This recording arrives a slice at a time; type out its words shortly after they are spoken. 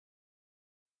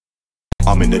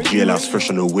I'm in the jailhouse, fresh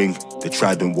on the wing. They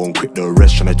tried and won't quit the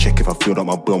arrest, tryna check if I filled up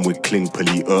my bum with cling.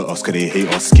 Police hurt us cause they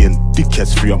hate our skin.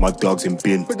 Dickheads free up my dogs in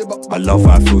bin. I love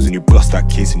how it feels when you bust that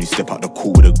case and you step out the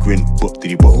court with a grin. But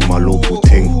did he bottle my local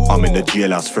ting? I'm in the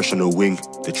jailhouse, fresh on the wing.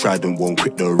 They tried and won't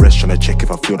quit the arrest, tryna check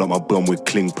if I filled up my bum with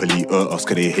cling. Police hurt us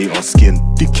cause they hate our skin.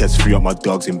 Dickheads free up my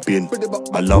dogs in bin.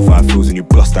 I love how it feels when you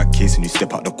bust that case and you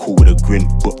step out the court with a grin.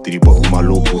 But did he bottle my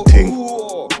local ting?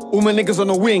 All my niggas on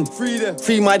the wing,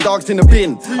 free my dogs in the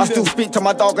bin. I still speak to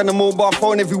my dog on the mobile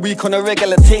phone every week on a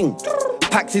regular ting.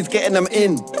 Pax is getting them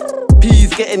in,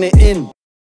 P's getting it in.